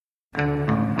Hello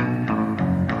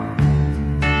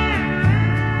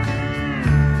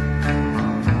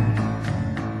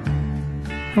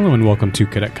and welcome to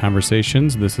Cadet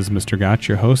Conversations. This is Mr. Gotch,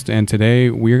 your host, and today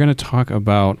we're going to talk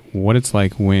about what it's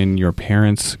like when your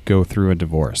parents go through a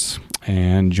divorce.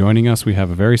 And joining us, we have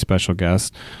a very special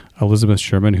guest, Elizabeth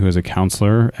Sherman, who is a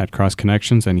counselor at Cross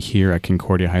Connections and here at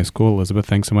Concordia High School. Elizabeth,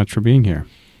 thanks so much for being here.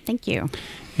 Thank you.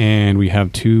 And we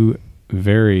have two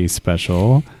very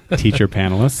special teacher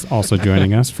panelists also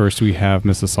joining us. First, we have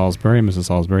Mrs. Salisbury. Mrs.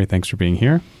 Salisbury, thanks for being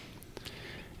here.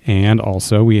 And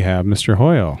also we have Mr.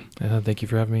 Hoyle. Thank you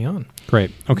for having me on.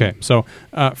 Great. Okay. So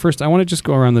first, I want to just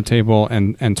go around the table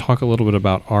and talk a little bit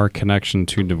about our connection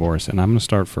to divorce. And I'm going to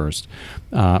start first.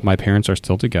 My parents are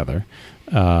still together.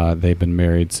 They've been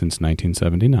married since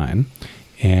 1979.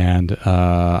 And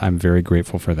I'm very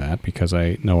grateful for that because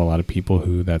I know a lot of people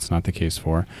who that's not the case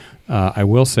for. I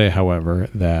will say, however,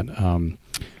 that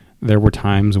there were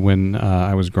times when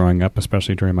I was growing up,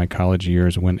 especially during my college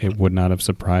years, when it would not have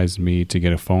surprised me to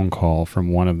get a phone call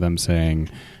from one of them saying,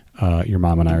 your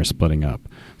mom and I are splitting up.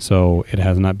 So it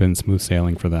has not been smooth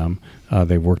sailing for them.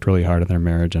 They've worked really hard in their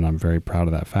marriage, and I'm very proud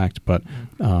of that fact. But,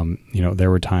 there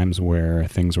were times where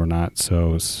things were not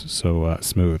so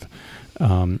smooth.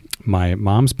 My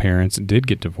mom's parents did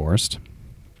get divorced.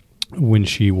 When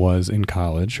she was in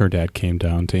college, her dad came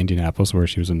down to Indianapolis where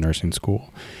she was in nursing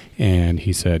school, and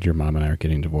he said, your mom and I are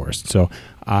getting divorced. So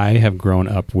I have grown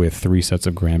up with three sets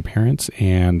of grandparents,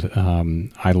 and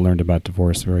I learned about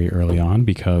divorce very early on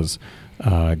because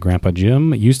Grandpa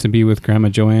Jim used to be with Grandma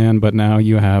Joanne, but now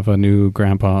you have a new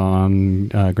grandpa on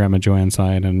Grandma Joanne's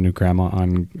side and a new grandma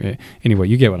on... Anyway,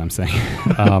 you get what I'm saying.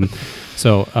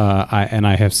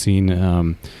 I have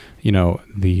seen,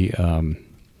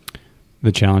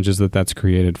 the challenges that's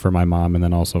created for my mom and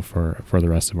then also for the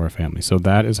rest of our family. So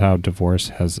that is how divorce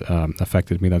has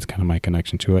affected me. That's kind of my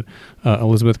connection to it.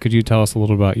 Elizabeth, could you tell us a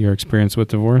little about your experience with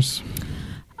divorce?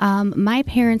 My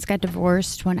parents got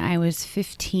divorced when I was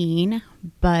 15,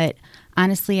 but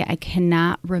honestly, I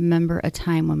cannot remember a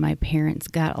time when my parents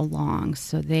got along.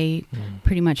 So they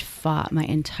pretty much fought my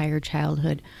entire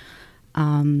childhood.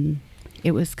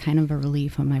 It was kind of a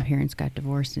relief when my parents got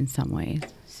divorced in some ways.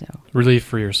 So relief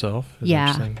for yourself?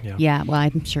 Yeah. Well,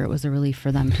 I'm sure it was a relief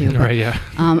for them too. But, right. Yeah.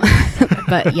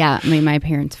 But yeah, my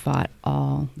parents fought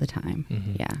all the time.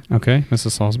 Mm-hmm. Yeah. Okay,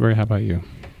 Mrs. Salisbury, how about you?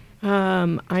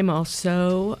 I'm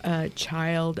also a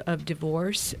child of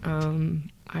divorce.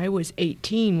 I was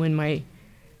 18 when my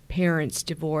parents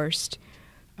divorced.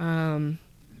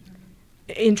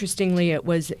 Interestingly, it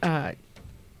was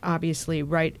obviously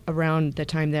right around the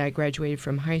time that I graduated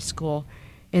from high school,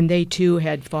 and they too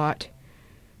had fought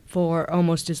for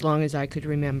almost as long as I could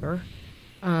remember.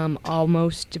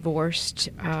 Almost divorced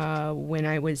when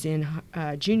I was in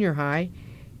junior high,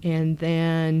 and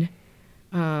then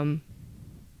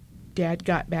Dad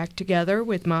got back together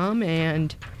with Mom,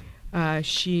 and my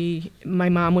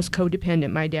mom was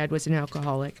codependent. My dad was an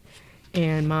alcoholic,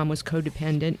 and Mom was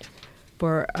codependent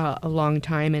for a long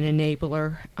time, an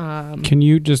enabler. Can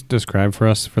you just describe for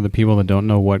us, for the people that don't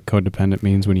know what codependent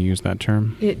means when you use that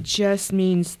term? It just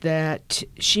means that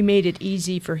she made it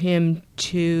easy for him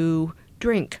to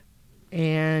drink,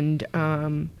 and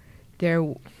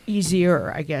they're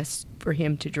easier, I guess, for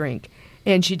him to drink.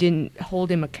 And she didn't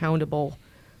hold him accountable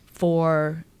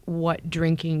for what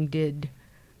drinking did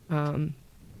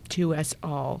to us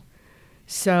all.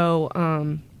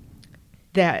 So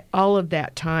that all of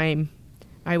that time,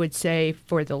 I would say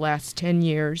for the last 10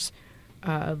 years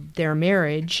of their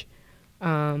marriage,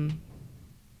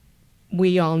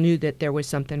 we all knew that there was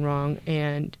something wrong,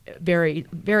 and very,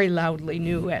 very loudly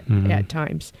knew at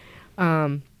times.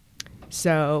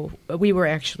 So we were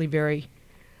actually very,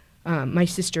 my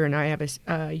sister and I have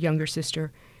a younger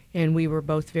sister, and we were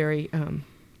both very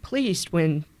pleased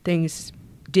when things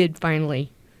did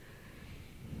finally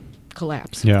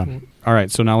collapse. Yeah. All right.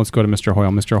 So now let's go to Mr. Hoyle.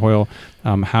 Mr. Hoyle,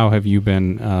 how have you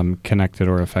been connected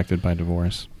or affected by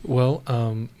divorce? Well,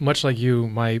 much like you,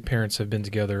 my parents have been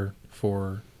together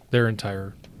for their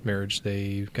entire marriage.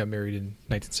 They got married in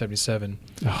 1977.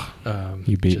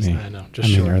 You beat me. I know. Just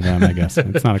short. Or them, I guess.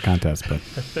 It's not a contest, but.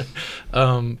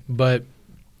 But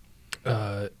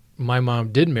my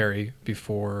mom did marry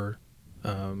before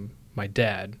my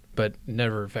dad, but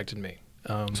never affected me.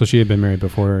 So she had been married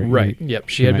before? Right. Yep.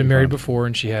 She had been married before,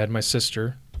 and she had my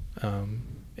sister.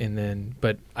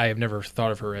 But I have never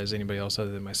thought of her as anybody else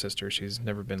other than my sister. She's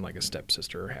never been like a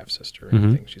stepsister or half-sister or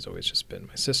anything. She's always just been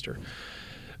my sister.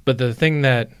 But the thing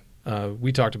that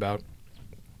we talked about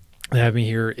that had me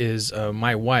here is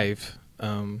my wife,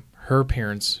 her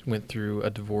parents went through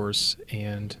a divorce,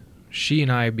 and she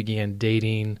and I began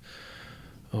dating,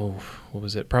 what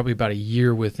was it? Probably about a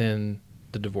year within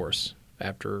the divorce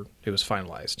after it was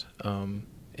finalized.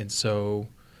 And so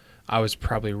I was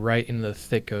probably right in the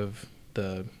thick of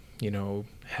the,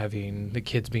 having the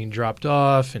kids being dropped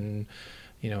off and,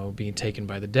 being taken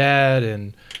by the dad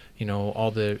and,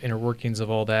 all the inner workings of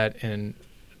all that. And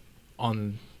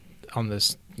on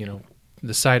this,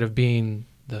 the side of being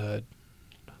the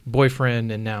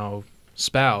boyfriend and now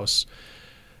spouse,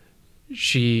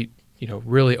 she,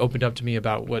 really opened up to me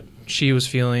about what she was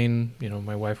feeling.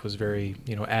 My wife was very,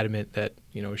 adamant that,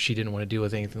 she didn't want to deal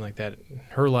with anything like that in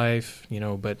her life,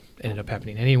 but ended up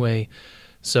happening anyway.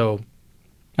 So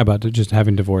about just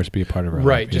having divorce be a part of her life.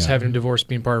 Right, just having divorce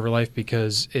being part of her life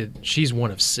because she's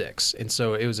one of 6. And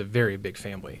so it was a very big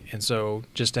family. And so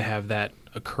just to have that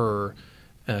occur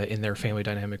in their family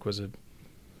dynamic was a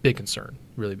big concern,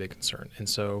 really big concern. And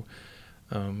so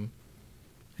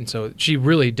she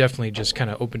really definitely just kind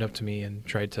of opened up to me and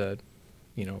tried to,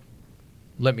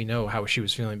 let me know how she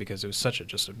was feeling because it was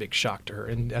just a big shock to her.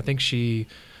 And I think she,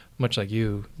 much like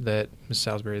you, that Ms.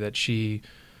 Salisbury, that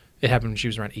it happened when she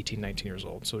was around 18, 19 years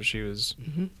old. So she was,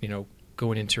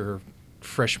 going into her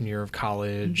freshman year of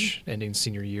college, ending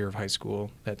senior year of high school.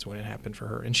 That's when it happened for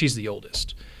her. And she's the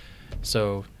oldest.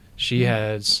 So she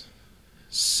has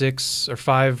 6 or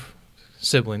 5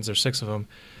 siblings. There's 6 of them.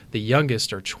 The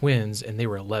youngest are twins, and they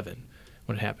were 11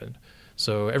 when it happened.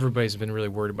 So everybody's been really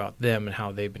worried about them and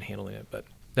how they've been handling it. But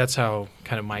that's how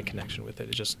kind of my connection with it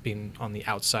is just being on the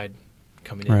outside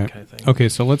coming in kind of thing. Okay,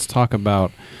 so let's talk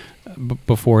about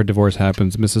before divorce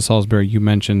happens. Mrs. Salisbury, you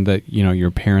mentioned that,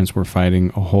 your parents were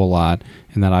fighting a whole lot,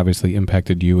 and that obviously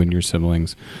impacted you and your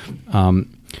siblings.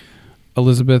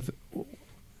 Elizabeth,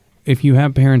 if you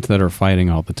have parents that are fighting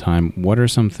all the time, what are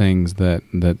some things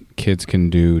that kids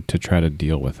can do to try to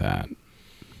deal with that?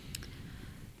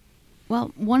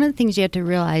 Well, one of the things you have to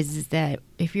realize is that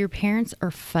if your parents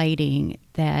are fighting,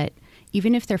 that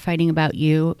even if they're fighting about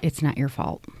you, it's not your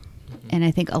fault. Mm-hmm. And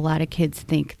I think a lot of kids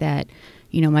think that,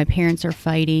 my parents are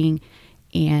fighting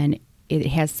and it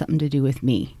has something to do with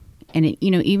me. And,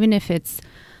 even if it's,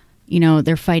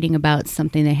 they're fighting about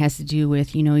something that has to do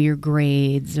with, your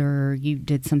grades or you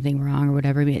did something wrong or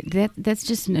whatever. That's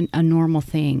just a normal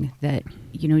thing that,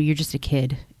 you're just a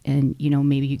kid and,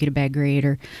 maybe you get a bad grade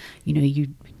or, you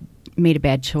made a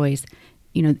bad choice.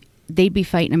 They'd be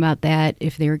fighting about that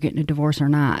if they were getting a divorce or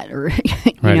not, or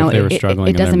if they were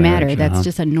struggling. It doesn't matter. Marriage, That's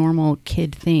just a normal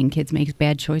kid thing. Kids make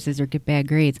bad choices or get bad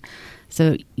grades,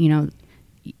 so you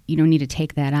don't need to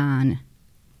take that on.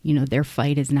 Their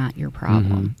fight is not your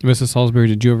problem. Mm-hmm. Mrs. Salisbury,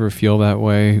 did you ever feel that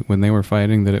way when they were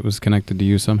fighting, that it was connected to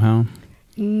you somehow?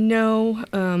 No,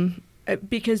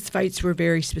 because fights were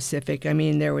very specific. I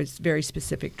mean, there was very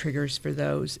specific triggers for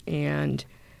those, and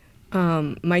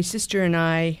my sister and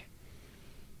I.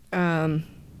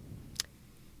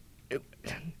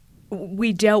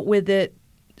 We dealt with it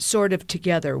sort of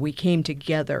together. We came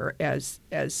together as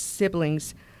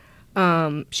siblings.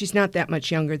 She's not that much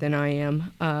younger than I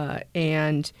am,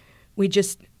 and we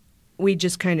just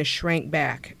kind of shrank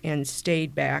back and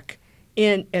stayed back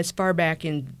in as far back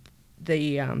in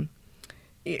the.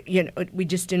 We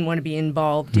just didn't want to be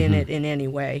involved in it in any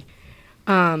way.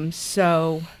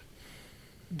 So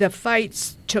the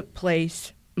fights took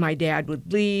place. My dad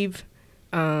would leave,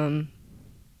 and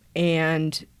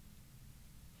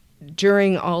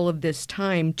during all of this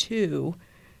time, too,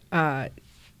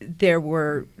 there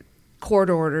were court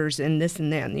orders and this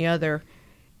and that and the other,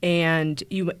 and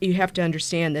you have to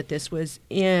understand that this was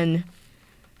in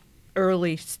the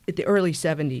early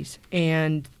 70s,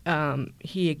 and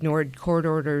he ignored court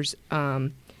orders.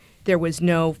 There was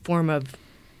no form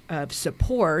of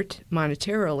support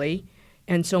monetarily,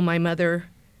 and so my mother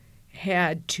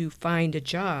had to find a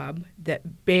job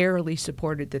that barely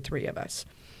supported the 3 of us,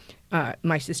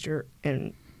 my sister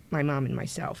and my mom and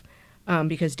myself,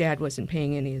 because Dad wasn't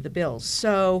paying any of the bills.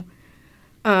 So,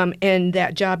 and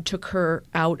that job took her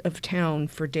out of town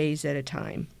for days at a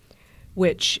time,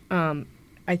 which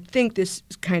I think this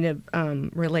kind of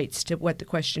relates to what the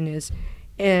question is.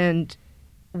 And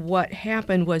what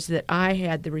happened was that I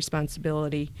had the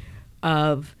responsibility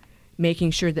of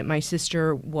making sure that my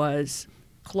sister was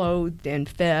clothed and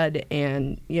fed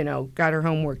and, got her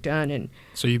homework done. And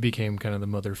so you became kind of the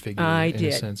mother figure in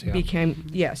a sense. Yeah.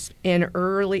 Yes. And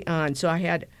early on. So I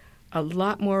had a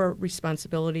lot more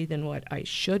responsibility than what I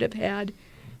should have had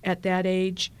at that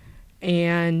age.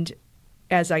 And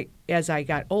as I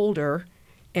got older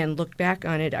and looked back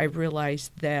on it, I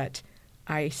realized that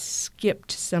I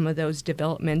skipped some of those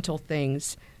developmental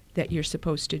things that you're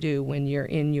supposed to do when you're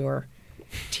in your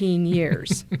teen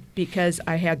years because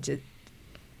I had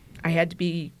to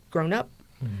be grown up.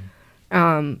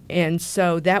 And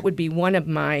so that would be one of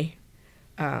my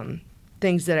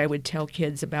things that I would tell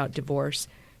kids about divorce,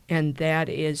 and that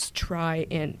is try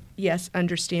and, yes,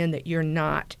 understand that you're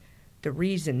not the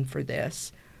reason for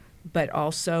this, but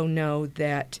also know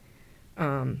that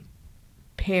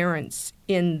parents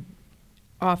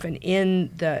often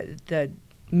in the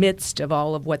midst of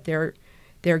all of what they're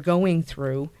going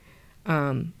through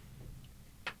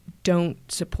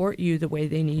don't support you the way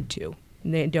they need to.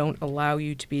 And they don't allow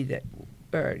you to be the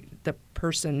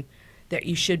person that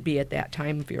you should be at that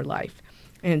time of your life.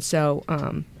 And so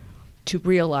to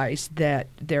realize that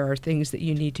there are things that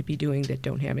you need to be doing that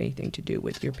don't have anything to do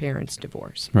with your parents'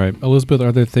 divorce. Right. Elizabeth,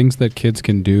 are there things that kids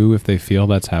can do if they feel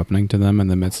that's happening to them in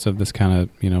the midst of this kind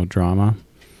of, drama?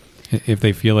 If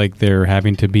they feel like they're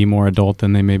having to be more adult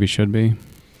than they maybe should be?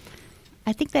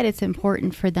 I think that it's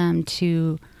important for them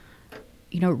to,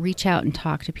 reach out and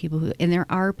talk to people and there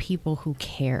are people who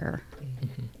care.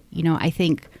 Mm-hmm. I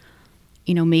think,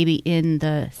 maybe in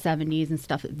the 70s and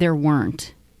stuff, there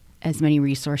weren't as many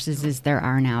resources as there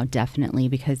are now, definitely,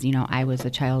 because, I was a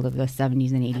child of the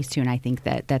 70s and 80s too, and I think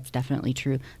that that's definitely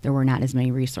true. There were not as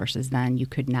many resources then. You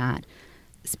could not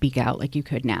speak out like you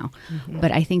could now. Mm-hmm.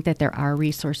 But I think that there are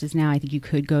resources now. I think you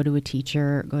could go to a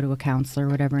teacher, go to a counselor,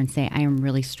 whatever, and say, I am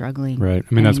really struggling. Right.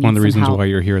 I mean, that's one of the reasons why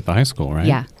you're here at the high school, right?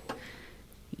 Yeah.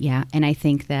 Yeah. And I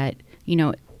think that,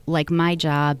 like my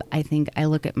job, I think I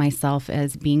look at myself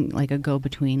as being like a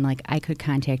go-between. Like I could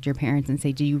contact your parents and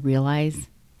say, do you realize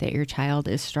that your child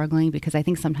is struggling? Because I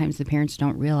think sometimes the parents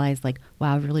don't realize, like,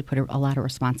 wow, I've really put a lot of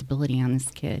responsibility on this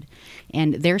kid.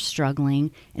 And they're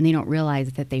struggling, and they don't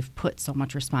realize that they've put so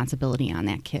much responsibility on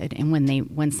that kid. And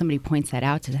when somebody points that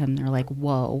out to them, they're like,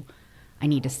 whoa, I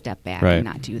need to step back and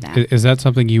not do that. Is that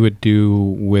something you would do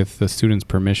with the student's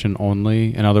permission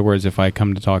only? In other words, if I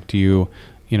come to talk to you,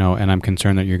 and I'm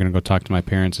concerned that you're going to go talk to my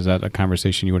parents, is that a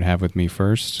conversation you would have with me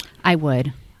first? I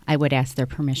would ask their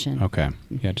permission. Okay.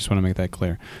 Yeah, just want to make that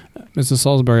clear. Mrs.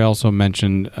 Salisbury also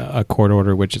mentioned a court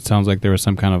order, which it sounds like there was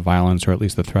some kind of violence or at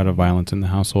least the threat of violence in the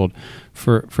household.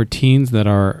 For teens that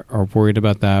are worried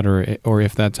about that or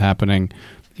if that's happening,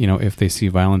 if they see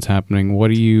violence happening,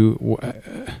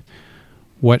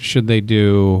 what should they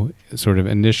do sort of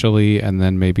initially and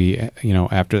then maybe,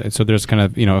 after? So there's kind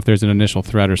of, if there's an initial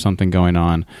threat or something going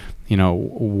on,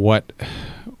 what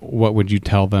would you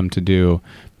tell them to do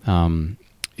in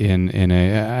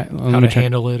a how to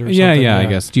handle it or something? Yeah, I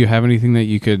guess. Do you have anything that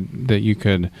you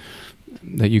could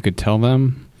tell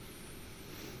them?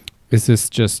 Is this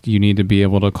just you need to be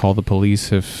able to call the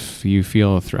police if you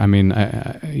feel a threat? I mean,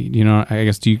 I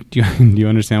guess do you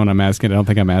understand what I'm asking? I don't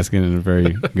think I'm asking it in a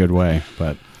very good way,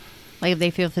 but like if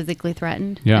they feel physically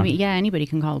threatened. Yeah. I mean, yeah, anybody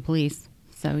can call the police.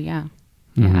 So yeah,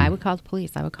 Mm-hmm. I would call the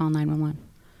police. I would call 911.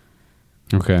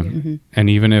 Okay. Mm-hmm. And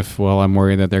even if, I'm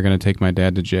worried that they're going to take my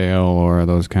dad to jail or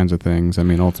those kinds of things. I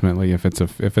mean, ultimately, if it's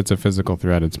a physical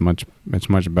threat, it's much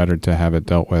better to have it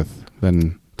dealt with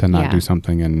than to not do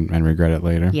something and regret it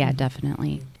later. Yeah,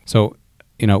 definitely. So,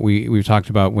 we've talked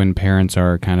about when parents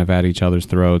are kind of at each other's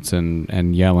throats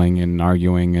and yelling and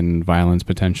arguing and violence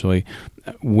potentially.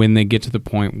 When they get to the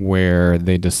point where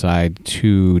they decide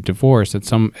to divorce, at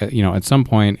some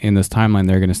point in this timeline,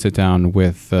 they're going to sit down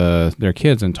with their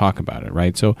kids and talk about it,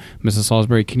 right? So, Mrs.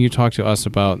 Salisbury, can you talk to us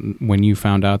about when you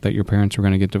found out that your parents were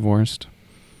going to get divorced?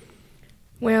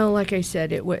 Well, like I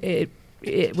said, it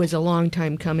was a long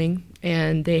time coming,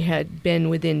 and they had been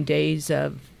within days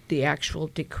of the actual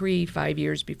decree 5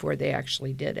 years before they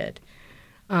actually did it.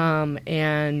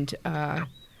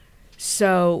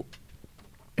 So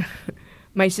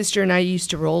my sister and I used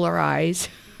to roll our eyes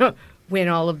when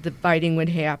all of the fighting would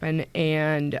happen,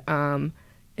 and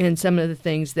some of the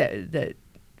things that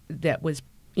was,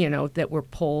 that were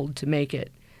pulled to make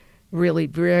it really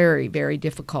very, very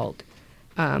difficult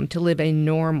to live a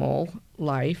normal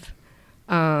life.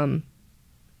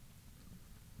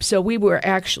 So we were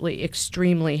actually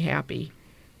extremely happy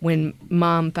when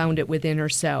Mom found it within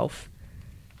herself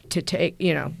to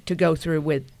to go through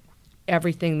with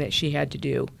everything that she had to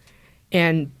do.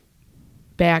 And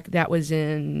that was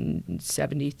in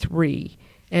 73.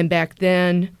 And back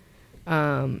then,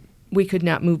 we could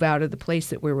not move out of the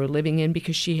place that we were living in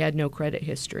because she had no credit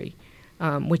history,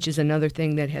 which is another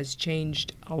thing that has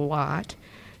changed a lot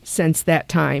since that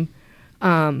time.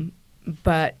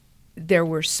 But there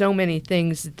were so many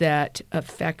things that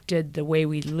affected the way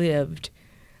we lived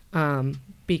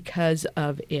because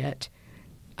of it.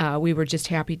 We were just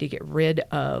happy to get rid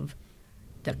of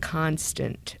the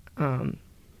constant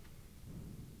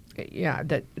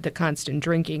the constant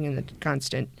drinking and the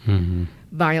constant Mm-hmm.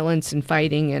 violence and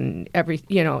fighting and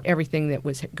everything that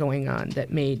was going on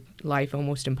that made life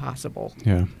almost impossible.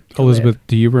 Yeah. To Elizabeth, live.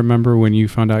 do you remember when you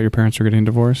found out your parents were getting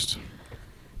divorced?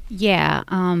 Yeah,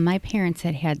 my parents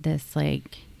had this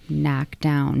like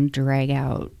knockdown, drag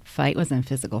out fight. It wasn't a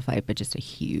physical fight, but just a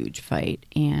huge fight.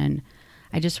 And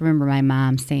I just remember my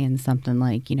mom saying something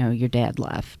like, your dad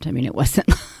left. I mean, it wasn't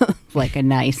like a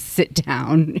nice sit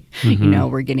down, Mhm.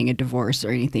 we're getting a divorce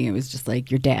or anything. It was just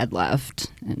like your dad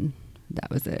left, and that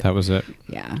was it. That was it.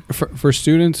 Yeah. For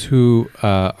students who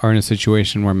are in a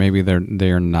situation where maybe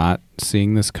they're not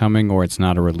seeing this coming, or it's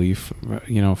not a relief,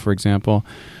 for example,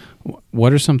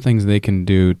 what are some things they can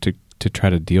do to try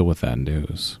to deal with that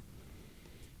news?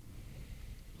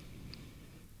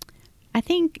 I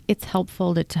think it's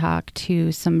helpful to talk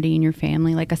to somebody in your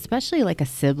family, especially a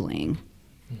sibling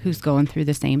who's going through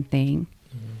the same thing.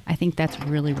 I think that's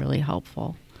really, really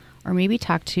helpful. Or maybe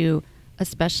talk to,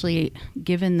 especially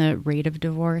given the rate of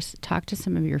divorce, talk to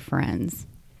some of your friends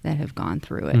that have gone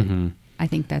through it. Mm-hmm. I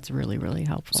think that's really, really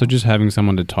helpful. So just having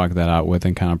someone to talk that out with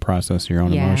and kind of process your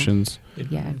own Yeah. emotions. It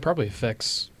Yeah. probably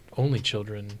affects only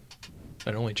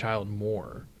child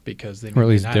more because they Or at may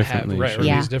least not differently, have, right, sure. or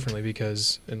Yeah. at least differently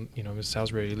because, Ms.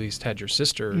 Salisbury at least had your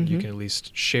sister. You Mhm. can at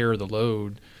least share the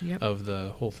load Yep. of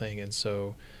the whole thing. And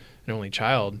so an only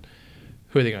child,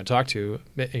 who are they going to talk to?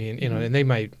 I mean, and they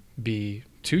might be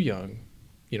too young.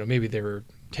 Maybe they were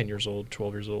 10 years old,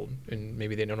 12 years old, and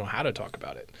maybe they don't know how to talk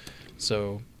about it.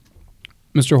 So,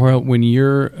 Mr. Hoyle, when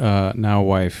your now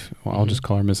wife, well, I'll Mhm. just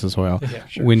call her Mrs. Hoyle, yeah,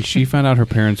 sure. when she found out her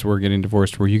parents were getting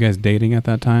divorced, were you guys dating at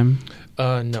that time?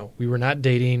 No, we were not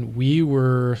dating. We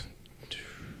were,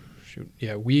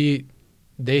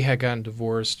 they had gotten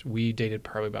divorced. We dated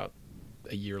probably about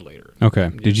a year later.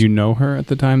 Okay. Did you know her at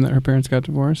the time that her parents got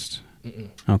divorced? Mm-mm,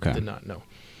 Okay. did not know.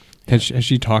 Has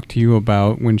she talked to you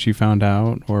about when she found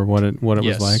out, or what it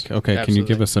Yes, was like? Okay. Can you absolutely.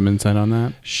 give us some insight on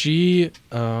that? She,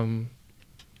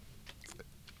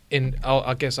 and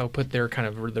I guess I'll put their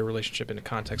relationship into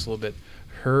context a little bit.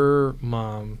 Her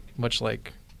mom, much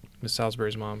like Miss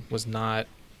Salisbury's mom,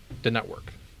 did not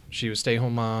work. She was a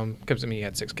stay-home mom because he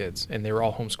had 6 kids and they were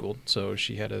all homeschooled. So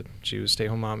she was a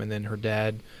stay-home mom, and then her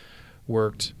dad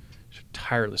worked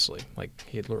tirelessly. Like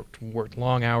he had worked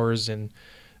long hours, and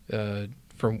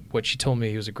from what she told me,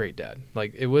 he was a great dad.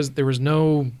 Like there was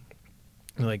no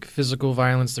like physical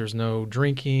violence. There's no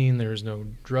drinking. There's no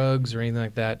drugs or anything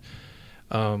like that.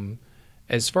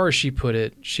 As far as she put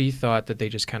it, she thought that they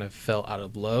just kind of fell out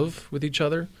of love with each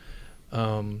other.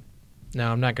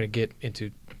 Now I'm not going to get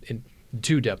into in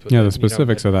too depth with it, The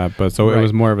specifics of that, but so it Right.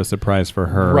 was more of a surprise for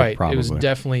her, right. probably. It was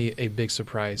definitely a big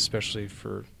surprise, especially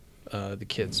for the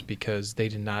kids, because they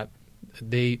did not.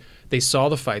 They saw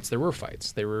the fights. There were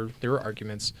fights. There were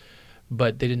arguments,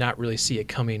 but they did not really see it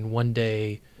coming. One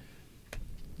day,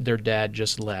 their dad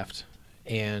just left,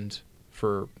 and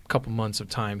for a couple months of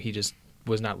time, he just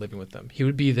was not living with them. He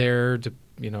would be there to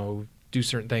do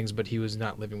certain things, but he was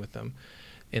not living with them.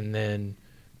 And then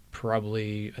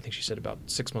probably, I think she said about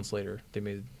 6 months later, they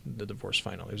made the divorce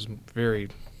final. It was a very,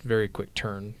 very quick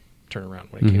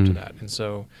turnaround when it came to Mhm. that. And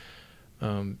so,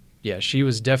 she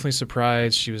was definitely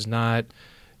surprised. She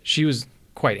was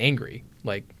quite angry,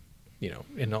 like,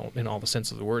 in all the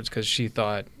sense of the words, because she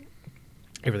thought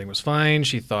everything was fine.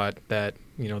 She thought that,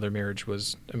 their marriage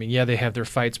was, they have their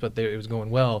fights, but it was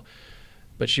going well.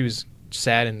 But she was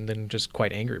sad and then just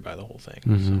quite angry by the whole thing.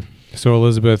 Mhm. So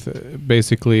Elizabeth,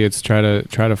 basically, it's try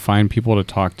to find people to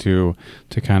talk to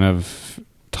kind of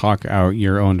talk out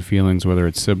your own feelings, whether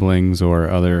it's siblings or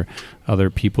other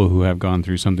people who have gone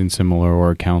through something similar,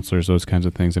 or counselors, those kinds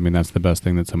of things. That's the best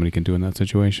thing that somebody can do in that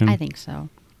situation. I think so.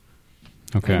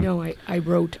 Okay. I know I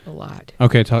wrote a lot.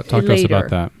 Okay. Talk to us Later. about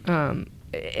that.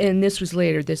 And this was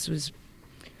later. This was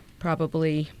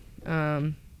probably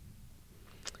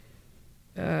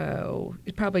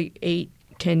probably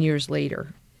 8-10 years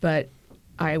later. But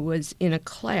I was in a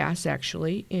class,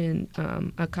 actually, in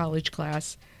a college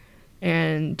class,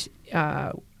 and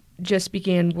just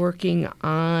began working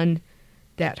on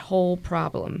that whole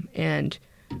problem and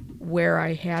where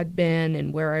I had been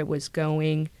and where I was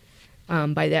going.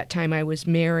 By that time, I was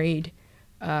married.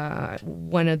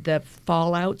 One of the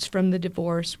fallouts from the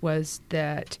divorce was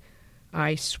that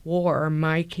I swore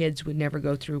my kids would never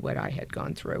go through what I had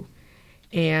gone through.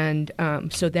 And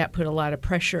so that put a lot of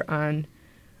pressure on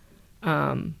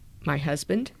my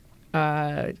husband.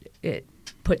 It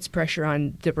puts pressure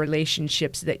on the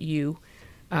relationships that you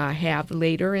have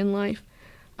later in life.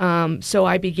 So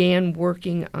I began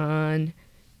working on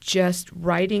just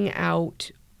writing out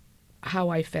how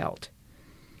I felt,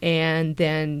 and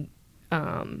then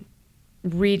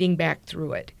reading back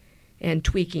through it and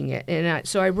tweaking it. And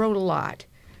so I wrote a lot,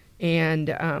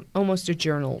 and almost a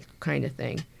journal kind of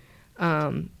thing,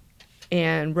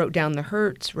 and wrote down the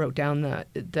hurts, wrote down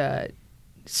the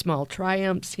small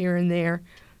triumphs here and there,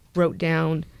 wrote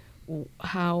down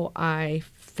how I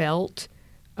felt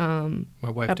My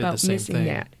wife did the about same missing thing.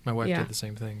 that. My wife Yeah. did the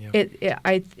same thing. Yeah.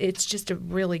 It's just a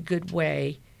really good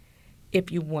way.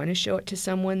 If you want to show it to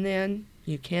someone, then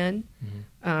you can.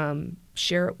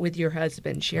 Share it with your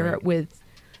husband. Share Right. it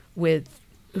with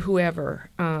whoever.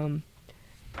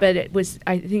 But it was,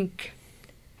 I think,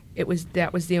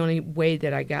 that was the only way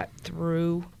that I got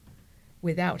through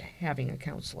without having a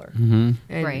counselor. Mm-hmm.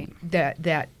 And Right.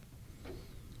 that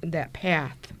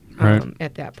path Right.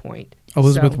 at that point.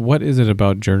 Elizabeth, So- what is it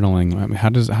about journaling? I mean, how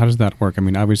does that work? I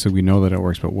mean, obviously we know that it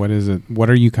works, but what is it? What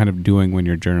are you kind of doing when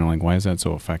you're journaling? Why is that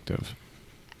so effective?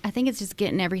 I think it's just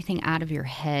getting everything out of your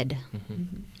head.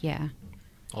 Yeah.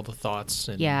 All the thoughts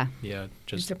and Yeah.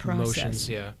 just It's a process. emotions.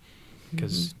 Yeah,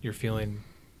 because you're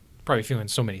probably feeling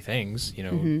so many things.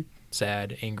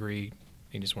 Sad, angry.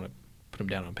 You just want to put them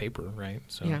down on paper, right?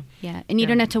 So Yeah. Yeah. And you Yeah.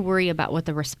 don't have to worry about what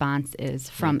the response is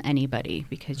from anybody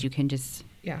because you can just,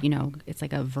 Yeah. it's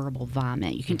like a verbal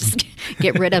vomit. You can just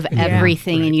get rid of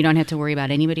everything and you don't have to worry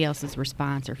about anybody else's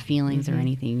response or feelings or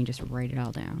anything. You can just write it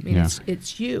all down. I mean, Yeah.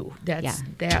 it's you. Yeah.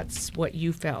 That's what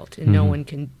you felt, and no one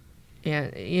can,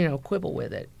 quibble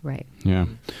with it. Right. Yeah.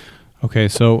 Okay,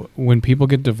 so when people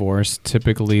get divorced,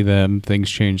 typically then things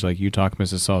change. Like you talked,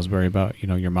 Mrs. Salisbury, about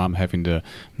your mom having to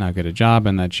not get a job,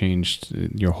 and that changed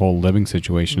your whole living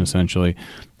situation essentially.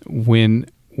 When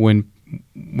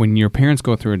your parents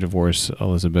go through a divorce,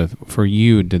 Elizabeth, for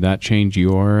you, did that change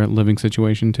your living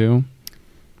situation too?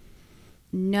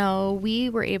 No, we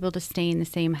were able to stay in the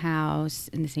same house,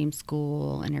 in the same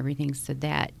school, and everything. So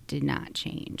that did not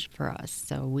change for us.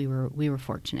 So we were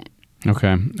fortunate.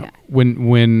 Okay. Yeah.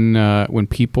 When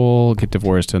people get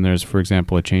divorced and there's, for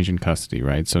example, a change in custody,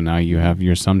 right? So now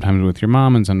you're sometimes with your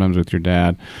mom and sometimes with your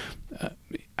dad.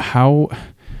 How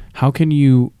can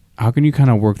you kind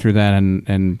of work through that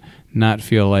and not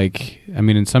feel like, I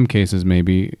mean, in some cases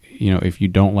maybe, if you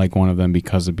don't like one of them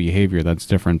because of behavior, that's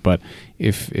different. But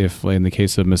if in the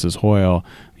case of Mrs. Hoyle,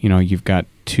 you've got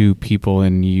two people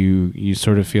and you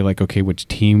sort of feel like, okay, which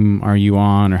team are you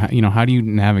on? Or how do you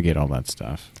navigate all that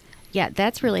stuff? Yeah,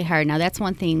 that's really hard. Now, that's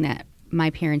one thing that my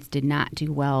parents did not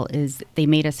do well is they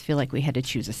made us feel like we had to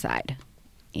choose a side,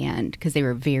 and because they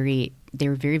were very,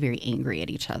 very angry at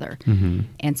each other,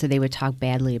 and so they would talk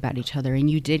badly about each other, and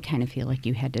you did kind of feel like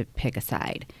you had to pick a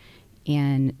side,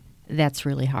 and that's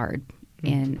really hard.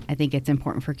 And I think it's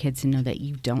important for kids to know that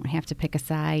you don't have to pick a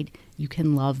side. You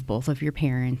can love both of your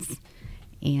parents.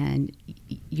 And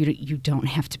you don't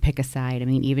have to pick a side. I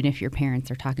mean, even if your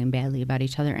parents are talking badly about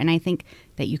each other. And I think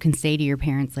that you can say to your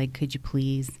parents, like, could you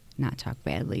please not talk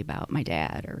badly about my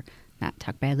dad or not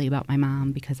talk badly about my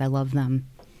mom because I love them.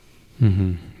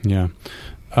 Yeah.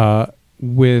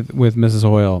 With Mrs.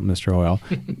 Hoyle, Mr. Hoyle,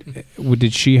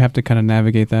 did she have to kind of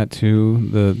navigate that too?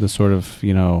 The sort of,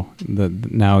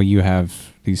 now you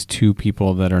have these two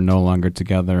people that are no longer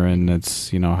together, and it's,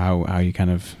 how you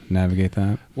kind of navigate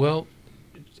that? Well,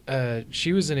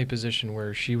 she was in a position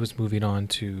where she was moving on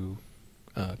to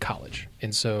college,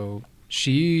 and so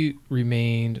she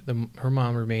remained. Her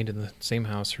mom remained in the same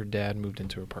house. Her dad moved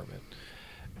into an apartment,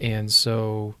 and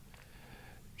so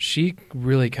she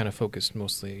really kind of focused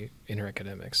mostly in her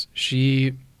academics.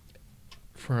 She,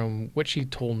 from what she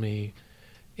told me,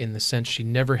 in the sense she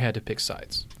never had to pick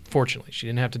sides. Fortunately, she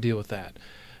didn't have to deal with that,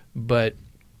 but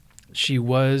she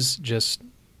was just.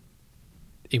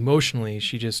 Emotionally,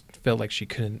 she just felt like she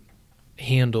couldn't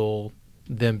handle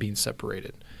them being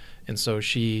separated. And so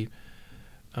she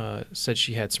said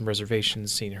she had some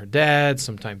reservations seeing her dad,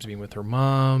 sometimes being with her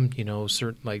mom,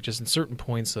 just in certain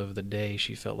points of the day,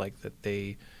 she felt like that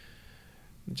they,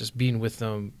 just being with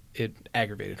them, it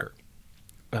aggravated her.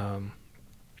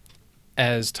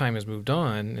 As time has moved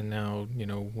on, and now,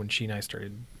 when she and I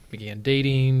began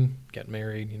dating, got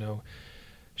married,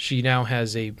 she now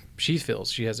she feels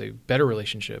she has a better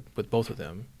relationship with both of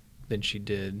them than she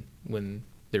did when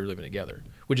they were living together,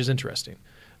 which is interesting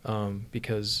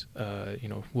because,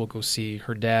 we'll go see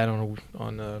her dad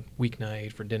on a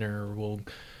weeknight for dinner, or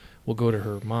we'll go to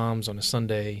her mom's on a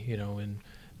Sunday, and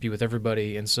be with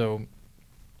everybody. And so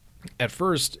at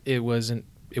first it wasn't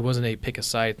a pick a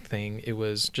side thing. It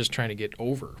was just trying to get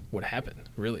over what happened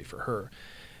really for her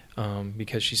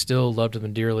because she still loved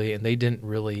them dearly, and they didn't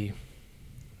really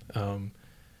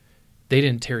they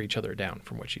didn't tear each other down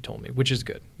from what she told me, which is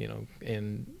good,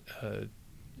 and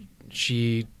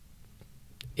she,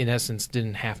 in essence,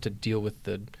 didn't have to deal with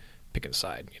the picking a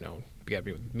side. You know, you got to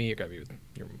be with me, you got to be with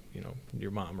your, you know,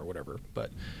 your mom or whatever.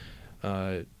 But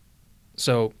I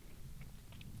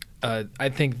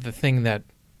think the thing that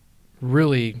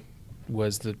really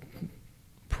was the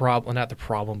problem, not the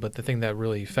problem, but the thing that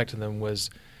really affected them was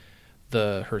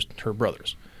her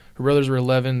brothers. Her brothers were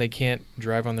 11. They can't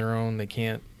drive on their own. They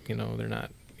can't, you know, they're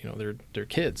not, you know, they're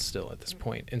kids still at this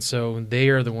point. And so they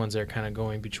are the ones that are kind of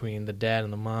going between the dad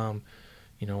and the mom,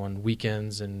 you know, on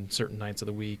weekends and certain nights of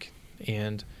the week.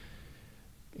 And,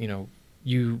 you know,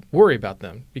 you worry about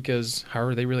them because how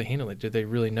are they really handling it? Do they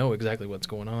really know exactly what's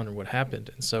going on or what happened?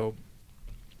 And so,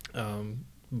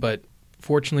 but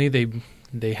fortunately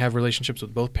they have relationships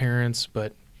with both parents,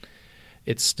 but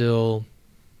it's still,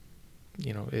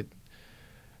 you know,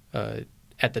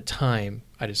 at the time,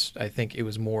 I think it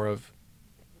was more of,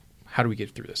 how do we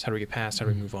get through this? How do we get past? How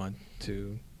do we move on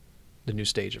to the new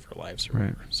stage of our lives or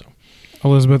whatever? So,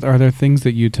 Elizabeth, are there things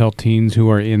that you tell teens who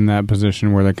are in that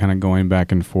position where they're kind of going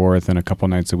back and forth, and a couple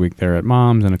nights a week they're at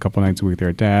mom's and a couple nights a week they're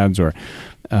at dad's, or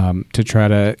to try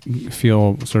to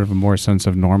feel sort of a more sense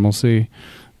of normalcy?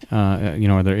 You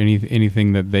know, are there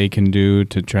anything that they can do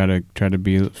to try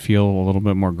to feel a little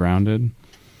bit more grounded?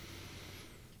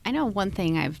 I know one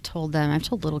thing I've told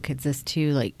little kids this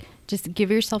too, like, just give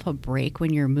yourself a break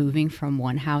when you're moving from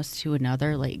one house to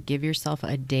another. Like, give yourself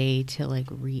a day to, like,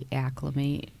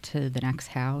 reacclimate to the next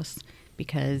house,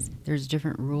 because there's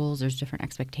different rules, there's different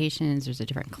expectations, there's a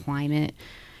different climate.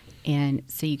 And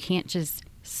so you can't just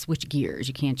switch gears.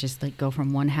 You can't just, like, go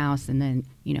from one house and then,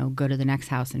 you know, go to the next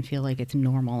house and feel like it's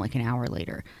normal like an hour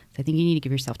later. So I think you need to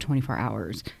give yourself 24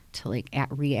 hours to, like,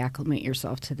 reacclimate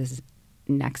yourself to this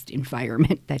next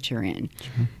environment that you're in.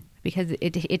 Sure. Because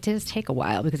it does take a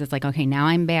while, because it's like, okay, now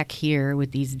I'm back here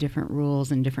with these different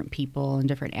rules and different people and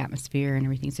different atmosphere and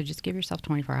everything. So just give yourself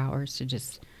 24 hours to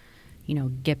just, you know,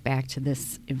 get back to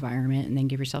this environment, and then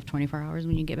give yourself 24 hours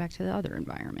when you get back to the other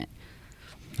environment.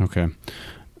 Okay.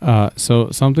 So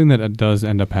something that does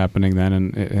end up happening then,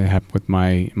 and it happened with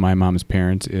my mom's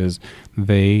parents, is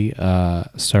they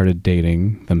started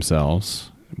dating themselves.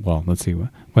 Well, let's see.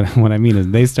 What I mean is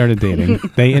they started dating.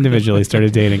 They individually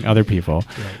started dating other people,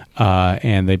 right.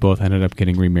 And they both ended up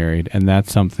getting remarried. And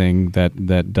that's something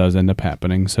that does end up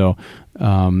happening. So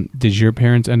did your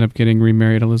parents end up getting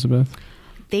remarried, Elizabeth?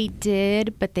 They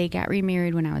did, but they got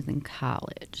remarried when I was in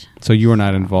college. So you were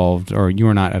not involved, or you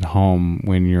were not at home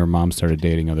when your mom started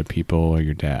dating other people, or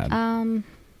your dad?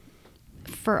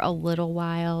 For a little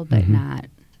while, but not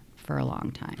for a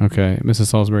long time. Okay. Mrs.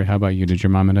 Salisbury, how about you? Did your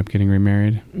mom end up getting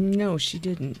remarried? No, she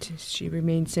didn't. She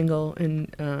remained single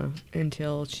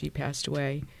until she passed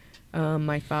away.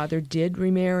 My father did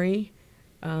remarry.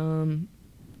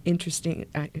 Interesting.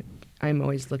 I'm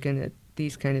always looking at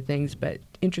these kind of things, but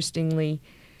interestingly,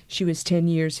 she was 10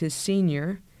 years his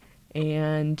senior,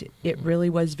 and it really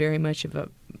was very much of a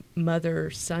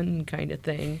mother-son kind of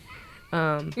thing.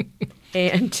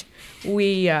 And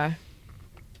we, at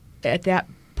that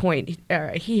point,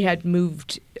 he had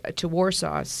moved to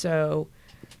Warsaw, so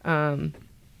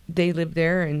they lived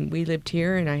there and we lived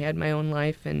here, and I had my own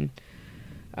life, and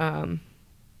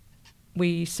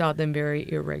we saw them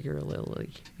very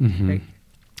irregularly. Mm-hmm. Right?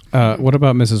 What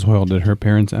about Mrs. Hoyle? Did her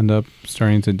parents end up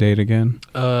starting to date again?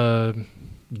 Dad,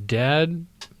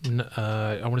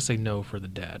 I want to say no for the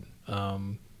dad.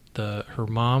 Her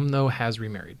mom, though, has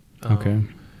remarried. Okay.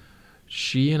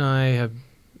 She and I have,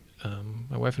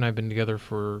 my wife and I have been together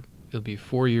it'll be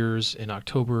 4 years in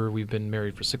October. We've been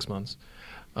married for 6 months.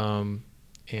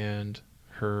 And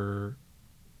her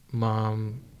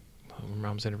mom's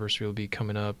anniversary will be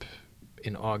coming up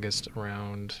in August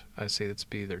around, I say that's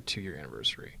be their 2-year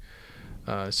anniversary.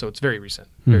 So it's very recent,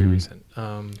 very recent.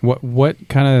 What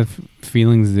kind of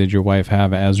feelings did your wife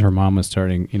have as her mom was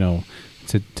starting,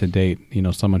 to date,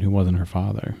 someone who wasn't her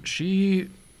father? She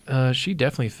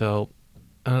definitely felt,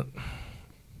 I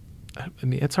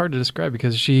mean, it's hard to describe,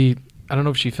 because I don't know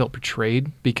if she felt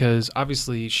betrayed, because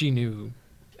obviously she knew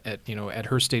at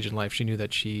her stage in life, she knew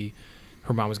that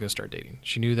her mom was going to start dating.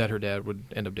 She knew that her dad would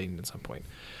end up dating at some point.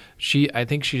 I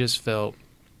think she just felt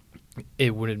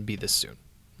it wouldn't be this soon.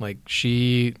 Like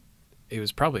it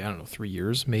was probably, 3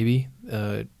 years maybe,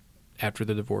 after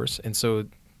the divorce. And so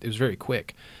it was very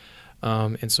quick.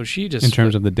 And so she just... In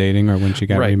terms of the dating, or when she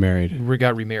got remarried? We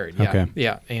got remarried, yeah. Okay.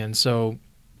 Yeah. And so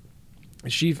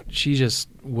she just...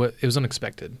 It was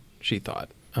unexpected, she thought.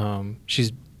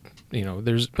 She's,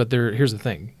 here's the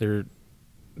thing.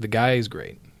 The guy is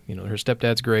great. Her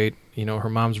stepdad's great. Her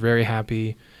mom's very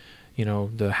happy.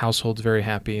 The household's very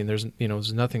happy, and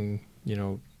there's nothing,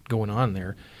 going on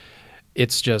there.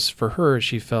 It's just, for her,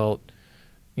 she felt,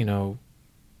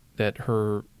 that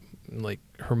her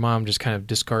her mom just kind of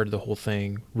discarded the whole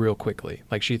thing real quickly.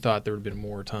 Like she thought there would have been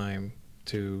more time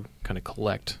to kind of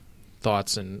collect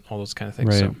thoughts and all those kind of things.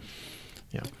 Right. So,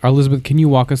 yeah. Elizabeth, can you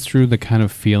walk us through the kind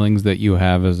of feelings that you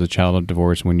have as a child of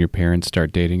divorce when your parents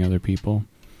start dating other people?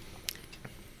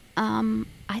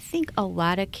 I think a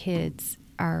lot of kids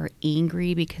are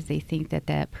angry because they think that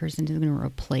that person is going to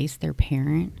replace their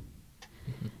parent.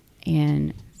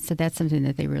 And so that's something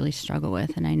that they really struggle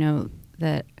with. And I know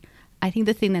that I think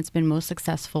the thing that's been most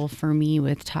successful for me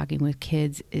with talking with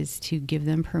kids is to give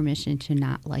them permission to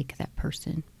not like that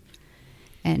person.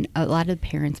 And a lot of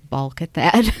parents balk at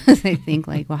that. They think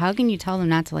like, well, how can you tell them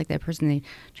not to like that person? They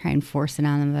try and force it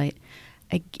on them. But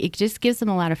it just gives them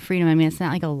a lot of freedom. I mean, it's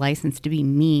not like a license to be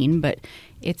mean, but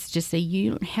it's just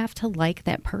you don't have to like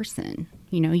that person.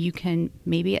 You know, you can,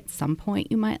 maybe at some point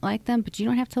you might like them, but you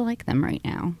don't have to like them right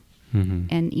now. Mm-hmm.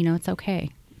 And, you know, it's okay.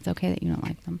 It's okay that you don't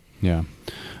like them. Yeah.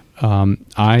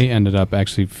 I ended up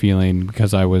actually feeling,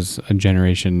 because I was a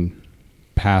generation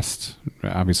past,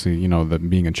 obviously, you know,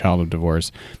 being a child of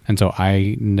divorce, and so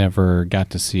I never got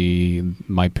to see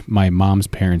my mom's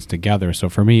parents together. So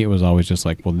for me, it was always just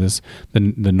like, well,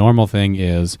 the normal thing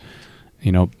is,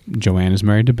 you know, Joanne is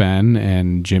married to Ben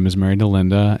and Jim is married to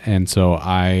Linda, and so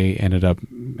I ended up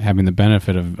having the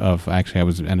benefit of actually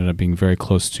ended up being very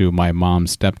close to my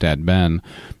mom's stepdad, Ben.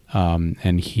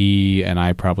 And he and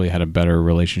I probably had a better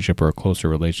relationship or a closer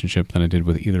relationship than I did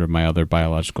with either of my other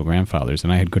biological grandfathers.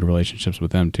 And I had good relationships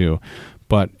with them too.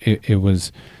 But it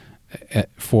was,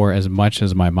 for as much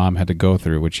as my mom had to go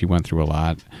through, which she went through a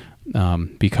lot,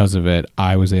 because of it,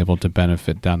 I was able to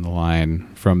benefit down the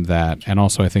line from that. And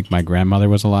also I think my grandmother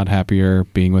was a lot happier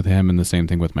being with him, and the same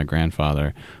thing with my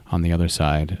grandfather on the other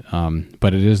side.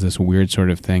 But it is this weird sort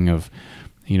of thing of,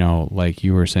 you know, like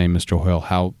you were saying, Mr.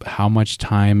 Hoyle, how much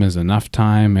time is enough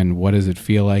time, and what does it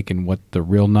feel like, and what the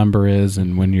real number is,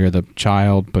 and when you're the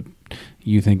child, but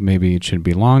you think maybe it should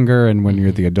be longer, and when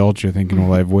you're the adult, you're thinking,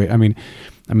 well, I've waited. I mean,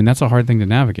 that's a hard thing to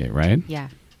navigate, right? Yeah.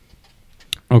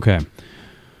 Okay.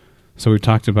 So we've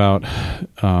talked about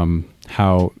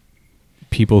how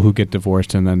people who get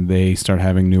divorced and then they start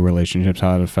having new relationships,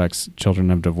 how it affects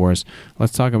children of divorce.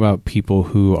 Let's talk about people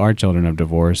who are children of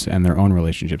divorce and their own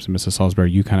relationships. And Mrs. Salisbury,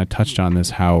 you kind of touched on this,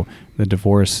 how the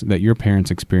divorce that your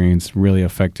parents experienced really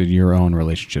affected your own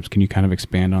relationships. Can you kind of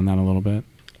expand on that a little bit?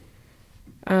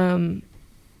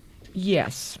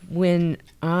 Yes. When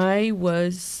I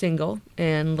was single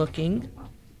and looking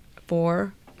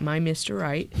for my Mr.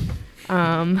 Right.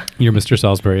 You're Mr.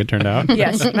 Salisbury, it turned out.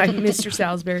 Yes, I'm Mr.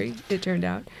 Salisbury, it turned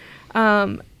out.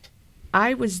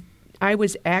 I was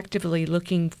actively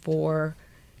looking for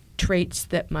traits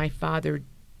that my father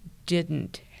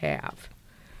didn't have.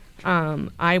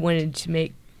 I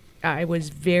was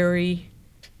very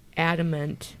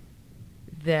adamant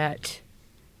that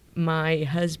my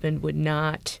husband would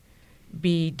not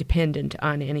be dependent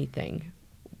on anything,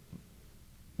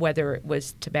 whether it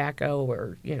was tobacco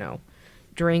or, you know,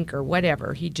 drink or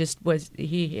whatever. He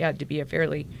had to be a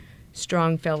fairly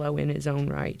strong fellow in his own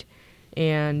right.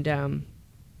 And I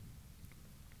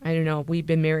don't know, we've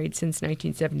been married since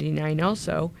 1979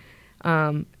 also,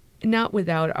 not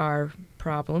without our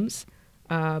problems,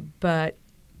 but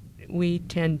we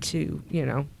tend to, you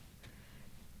know,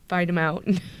 fight them out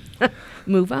and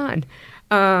move on.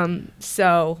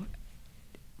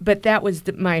 But that was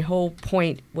my whole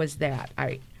point, was that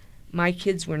my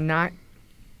kids were not,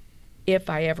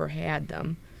 if I ever had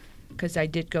them, because I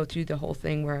did go through the whole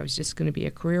thing where I was just going to be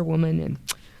a career woman and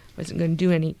wasn't going to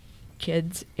do any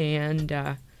kids, and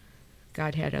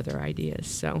God had other ideas.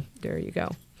 So there you go.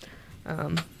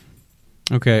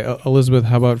 Okay, Elizabeth,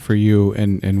 how about for you?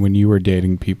 And when you were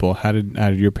dating people, how did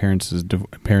your parents'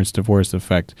 divorce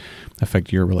affect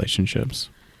your relationships?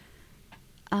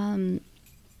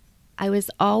 I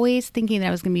was always thinking that I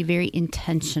was going to be very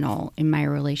intentional in my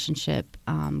relationship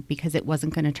because it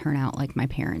wasn't going to turn out like my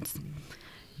parents.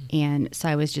 And so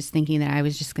I was just thinking that I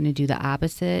was just going to do the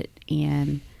opposite,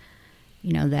 and,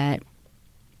 you know, that,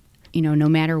 you know, no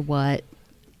matter what,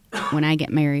 when I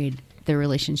get married, the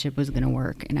relationship was going to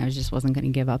work, and I wasn't going to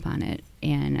give up on it.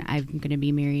 And I'm going to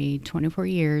be married 24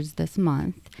 years this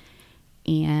month.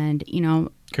 And, you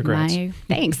know, congrats.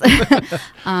 Thanks.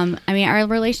 I mean, our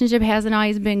relationship hasn't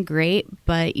always been great,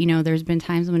 but, you know, there's been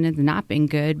times when it's not been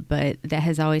good, but that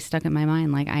has always stuck in my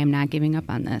mind. Like, I am not giving up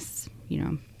on this, you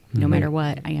know, no matter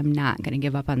what. I am not going to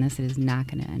give up on this. It is not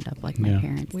going to end up like my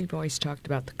parents. We've always talked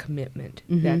about the commitment.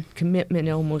 That commitment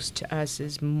almost to us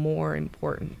is more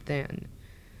important than,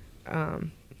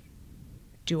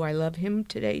 do I love him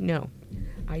today? No,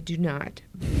 I do not.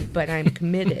 But I'm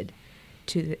committed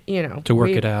to to work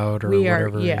it out or we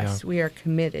whatever. Are, yes, we are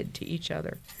committed to each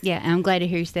other. Yeah, and I'm glad to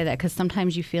hear you say that, because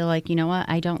sometimes you feel like, you know what,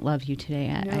 I don't love you today.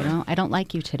 I don't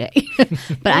like you today,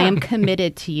 but I am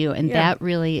committed to you, and that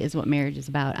really is what marriage is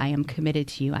about. I am committed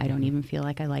to you. I don't even feel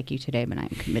like I like you today, but I'm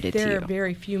committed to you. There are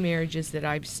very few marriages that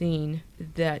I've seen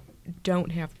that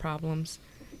don't have problems,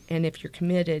 and if you're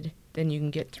committed, then you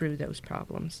can get through those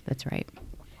problems. That's right.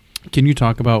 Can you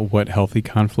talk about what healthy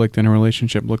conflict in a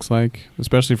relationship looks like,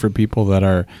 especially for people that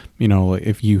are,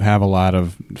 if you have a lot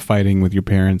of fighting with your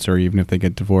parents, or even if they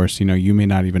get divorced, you may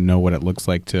not even know what it looks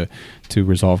like to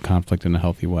resolve conflict in a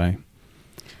healthy way.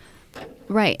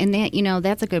 Right. And that,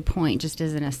 that's a good point. Just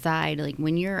as an aside, like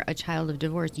when you're a child of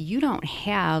divorce, you don't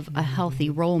have a healthy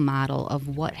role model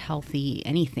of what healthy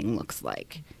anything looks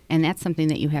like. And that's something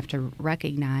that you have to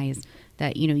recognize,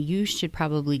 that, you should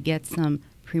probably get some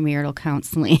premarital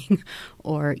counseling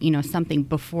or, something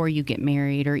before you get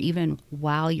married, or even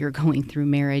while you're going through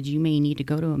marriage. You may need to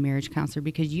go to a marriage counselor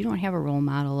because you don't have a role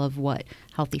model of what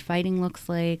healthy fighting looks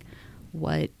like,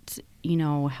 what,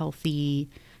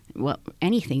 what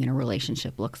anything in a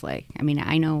relationship looks like. I mean,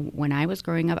 I know when I was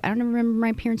growing up, I don't remember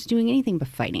my parents doing anything but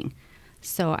fighting.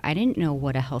 So I didn't know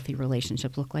what a healthy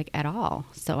relationship looked like at all.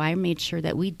 So I made sure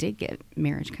that we did get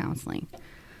marriage counseling.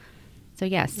 So,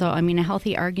 a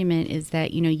healthy argument is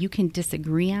that, you can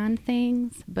disagree on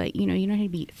things, but, you don't have to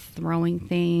be throwing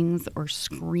things or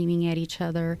screaming at each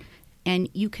other. And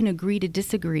you can agree to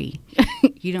disagree.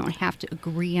 You don't have to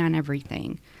agree on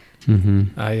everything.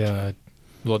 Mm-hmm.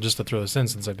 Well, just to throw this in,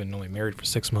 since I've been only married for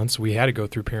 6 months, we had to go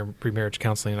through pre-marriage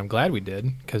counseling, and I'm glad we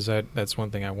did, because that's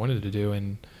one thing I wanted to do,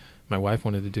 and my wife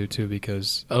wanted to do too,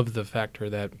 because of the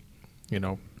factor that,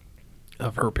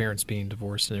 of her parents being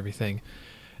divorced and everything.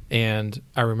 And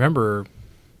I remember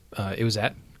it was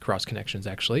at Cross Connections,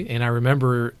 actually, and I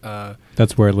remember...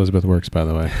 that's where Elizabeth works, by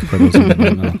the way, for those who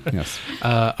don't know. Yes.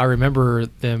 I remember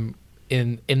them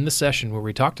in the session where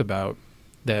we talked about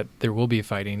that there will be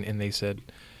fighting, and they said,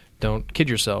 don't kid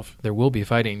yourself, there will be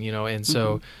fighting, and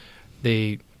so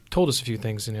they told us a few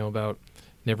things, about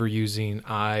never using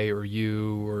I or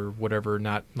you or whatever,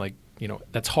 not like,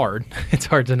 that's hard. It's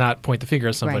hard to not point the finger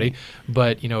at somebody,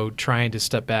 right. But, trying to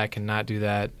step back and not do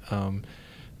that.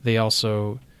 They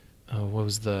also, what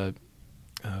was the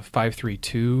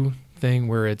 5-3-2 thing,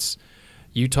 where it's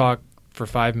you talk for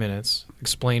 5 minutes,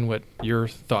 explain what your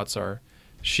thoughts are.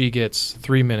 She gets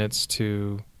 3 minutes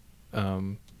to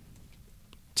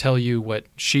tell you what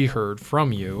she heard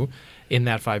from you in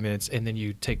that 5 minutes, and then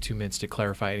you take 2 minutes to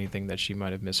clarify anything that she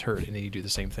might have misheard, and then you do the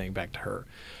same thing back to her.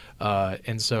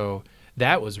 And so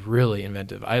that was really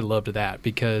inventive. I loved that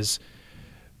because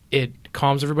it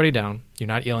calms everybody down. You're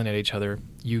not yelling at each other.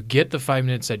 You get the 5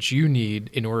 minutes that you need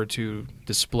in order to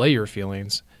display your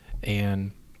feelings,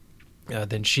 and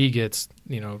then she gets,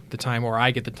 the time, or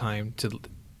I get the time to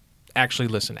actually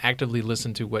actively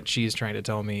listen to what she's trying to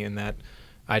tell me, and that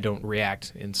I don't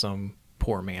react in some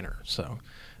poor manner. So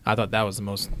I thought that was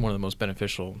one of the most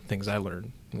beneficial things I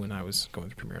learned when I was going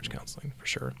through premarriage counseling, for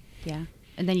sure. Yeah.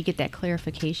 And then you get that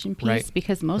clarification piece, right.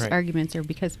 because most arguments are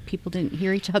because people didn't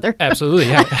hear each other. Absolutely,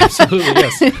 yeah, absolutely,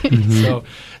 yes. Mm-hmm. So,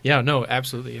 yeah, no,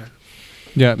 absolutely, yeah.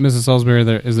 Yeah, Mrs. Salisbury,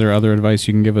 is there other advice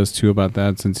you can give us too about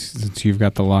that, since you've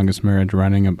got the longest marriage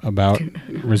running, about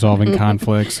resolving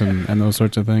conflicts and those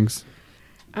sorts of things?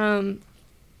 You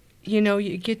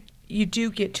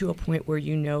do get to a point where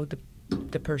you know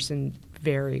the person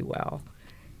very well,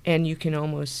 and you can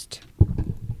almost,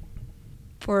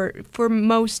 for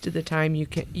most of the time, you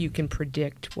can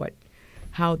predict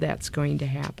how that's going to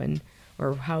happen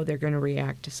or how they're going to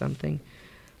react to something.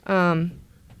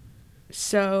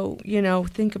 So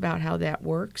think about how that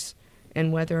works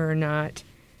and whether or not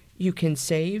you can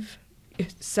save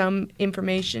some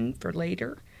information for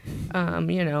later.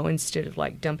 Instead of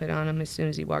like dump it on him as soon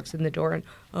as he walks in the door and,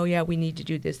 oh yeah, we need to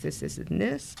do this, this, this, and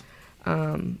this.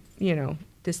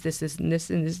 This, and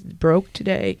this broke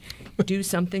today. Do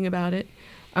something about it.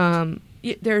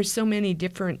 There are so many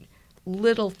different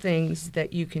little things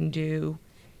that you can do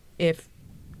if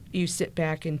you sit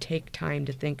back and take time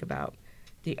to think about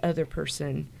the other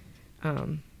person,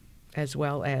 as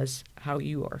well as how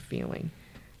you are feeling.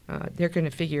 They're going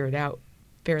to figure it out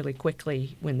fairly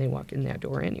quickly when they walk in that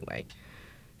door anyway.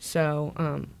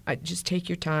 So just take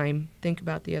your time, think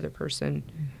about the other person,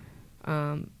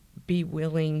 be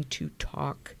willing to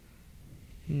talk,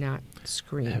 not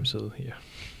scream. Absolutely, yeah.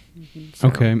 Mm-hmm. So.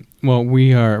 Okay. Well,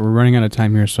 we're running out of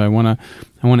time here, so I want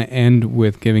to end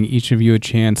with giving each of you a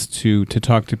chance to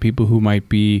talk to people who might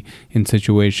be in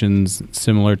situations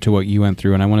similar to what you went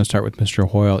through. And I want to start with Mr.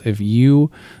 Hoyle. If you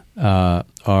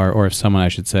or if someone, I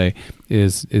should say,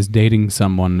 is dating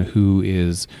someone who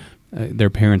is their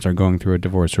parents are going through a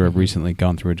divorce or have recently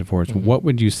gone through a divorce, what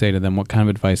would you say to them? What kind of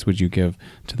advice would you give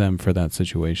to them for that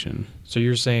situation? So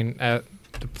you're saying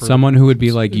someone who would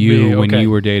be like you when okay,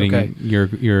 you were dating okay.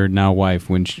 your now wife,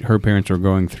 when her parents were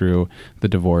going through the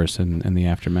divorce and the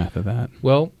aftermath of that.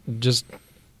 Well, just,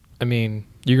 I mean,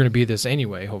 you're going to be this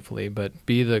anyway, hopefully, but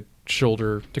be the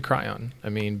shoulder to cry on. I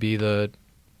mean, be the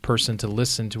person to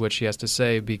listen to what she has to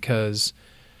say, because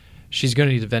she's going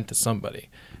to need to vent to somebody,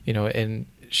 and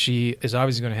she is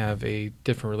obviously going to have a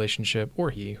different relationship, or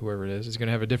he, whoever it is going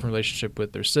to have a different relationship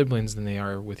with their siblings than they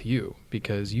are with you,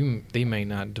 because they may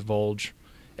not divulge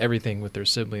everything with their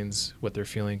siblings, what they're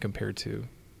feeling compared to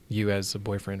you as a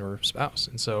boyfriend or spouse.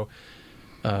 And so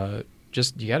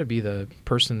you got to be the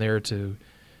person there to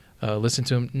listen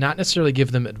to them, not necessarily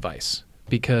give them advice,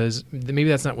 because maybe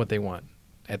that's not what they want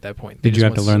at that point. Did you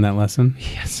have to learn that lesson?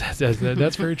 Yes,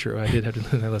 that's very true. I did have to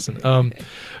learn that lesson.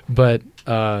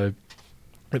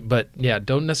 But yeah,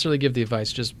 don't necessarily give the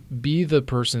advice. Just be the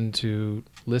person to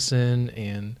listen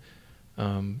and,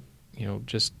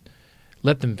 just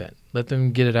let them vent. Let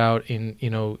them get it out. And,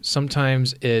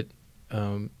 sometimes it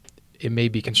may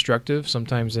be constructive.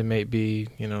 Sometimes it may be,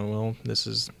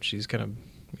 she's kind of,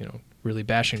 really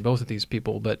bashing both of these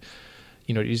people. But,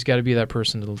 you just got to be that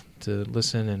person to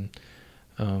listen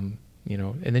and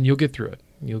then you'll get through it.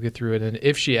 You'll get through it. And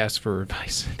if she asks for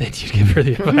advice, then you give her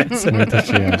the advice. That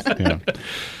she asked, yeah.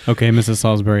 Okay, Mrs.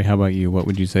 Salisbury, how about you? What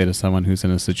would you say to someone who's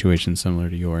in a situation similar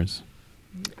to yours?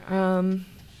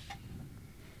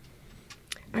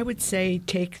 I would say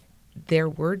take their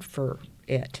word for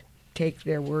it. Take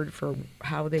their word for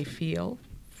how they feel,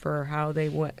 for how they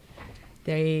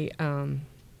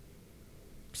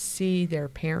see their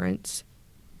parents,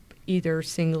 either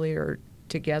singly or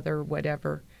together,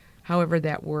 whatever, however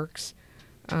that works.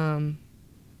 My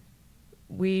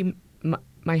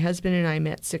husband and I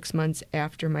met 6 months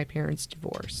after my parents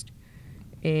divorced,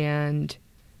 and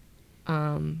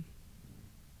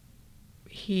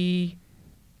he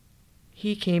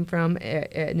came from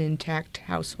an intact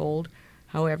household.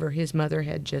 However, his mother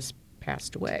had just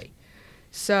passed away.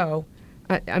 So,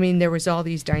 I mean, there was all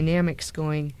these dynamics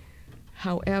going.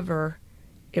 However,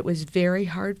 it was very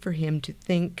hard for him to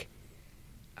think,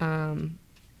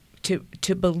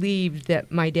 to believe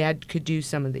that my dad could do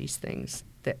some of these things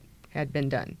that had been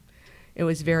done. It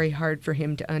was very hard for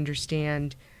him to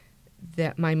understand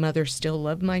that my mother still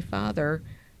loved my father,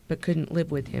 but couldn't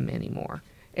live with him anymore.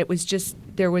 It was just,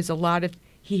 there was a lot of,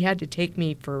 he had to take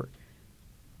me for,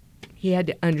 he had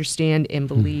to understand and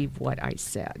believe what I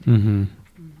said,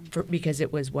 because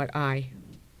it was what I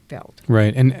felt.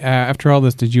 Right. And after all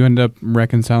this, did you end up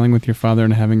reconciling with your father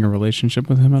and having a relationship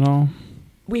with him at all?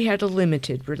 We had a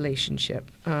limited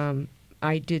relationship.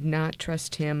 I did not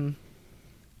trust him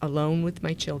alone with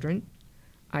my children.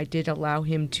 I did allow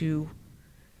him to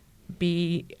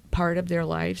be part of their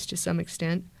lives to some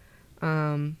extent.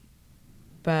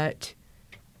 But,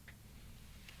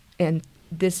 and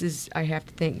this is, I have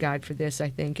to thank God for this, I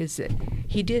think, is that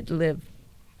he did live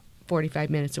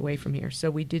 45 minutes away from here, so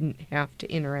we didn't have to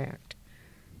interact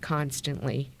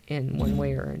constantly in one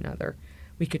way or another.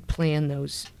 We could plan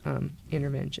those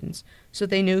interventions. So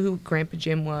they knew who Grandpa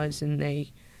Jim was, and they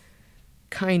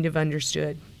kind of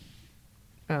understood,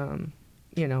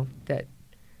 that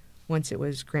once it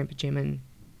was Grandpa Jim and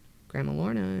Grandma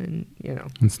Lorna, and,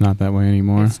 It's not that way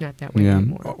anymore. It's not that way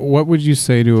anymore. What would you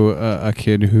say to a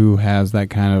kid who has that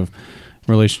kind of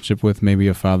relationship with maybe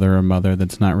a father or mother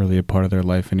that's not really a part of their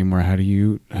life anymore? How do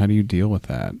you deal with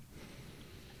that?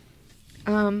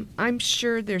 I'm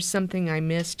sure there's something I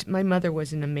missed. My mother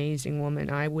was an amazing woman.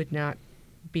 I would not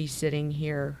be sitting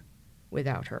here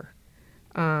without her.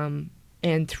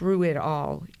 And through it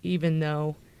all, even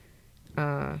though,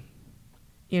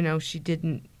 she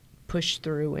didn't push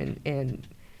through and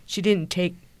she didn't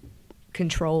take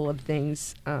control of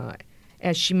things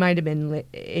as she might have been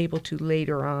able to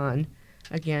later on.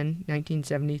 Again,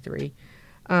 1973.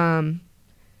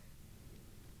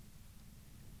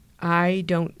 I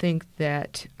don't think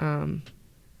that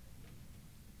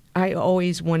I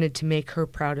always wanted to make her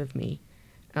proud of me,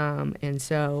 and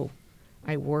so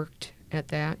I worked at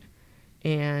that.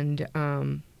 And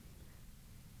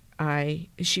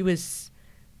she was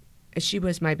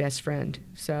my best friend,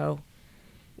 so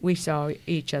we saw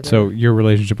each other. So your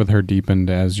relationship with her deepened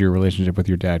as your relationship with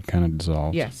your dad kind of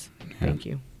dissolved. Yes, thank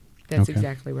you. That's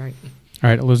exactly right. All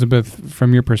right, Elizabeth,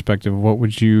 from your perspective, what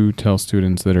would you tell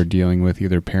students that are dealing with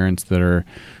either parents that are,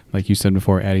 like you said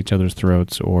before, at each other's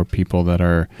throats, or people that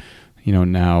are,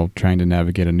 now trying to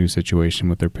navigate a new situation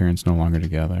with their parents no longer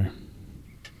together?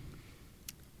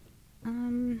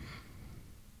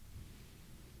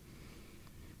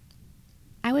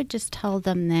 I would would just tell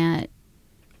them that,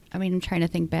 I'm trying to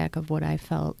think back of what I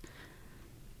felt.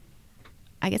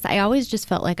 I guess I always just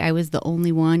felt like I was the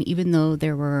only one, even though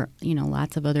there were,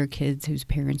 lots of other kids whose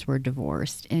parents were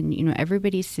divorced. And,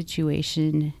 everybody's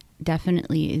situation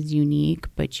definitely is unique,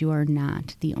 but you are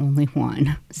not the only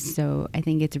one. So I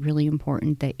think it's really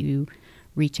important that you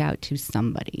reach out to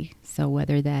somebody. So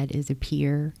whether that is a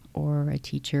peer or a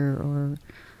teacher or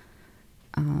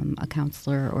a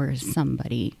counselor or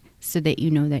somebody, so that you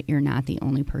know that you're not the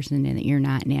only person and that you're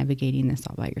not navigating this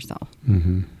all by yourself.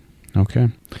 Mm-hmm. Okay.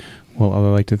 Well, I would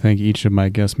like to thank each of my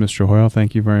guests. Mr. Hoyle,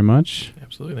 thank you very much.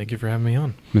 Absolutely. Thank you for having me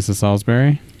on. Mrs.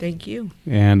 Salisbury. Thank you.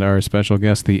 And our special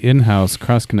guest, the in-house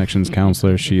Cross Connections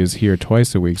counselor. She is here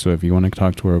twice a week, so if you want to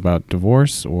talk to her about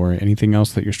divorce or anything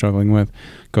else that you're struggling with,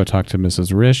 go talk to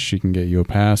Mrs. Risch. She can get you a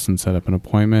pass and set up an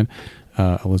appointment.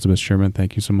 Elizabeth Sherman,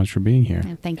 thank you so much for being here.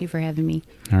 And thank you for having me.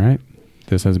 All right.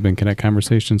 This has been Connect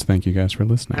Conversations. Thank you guys for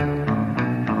listening.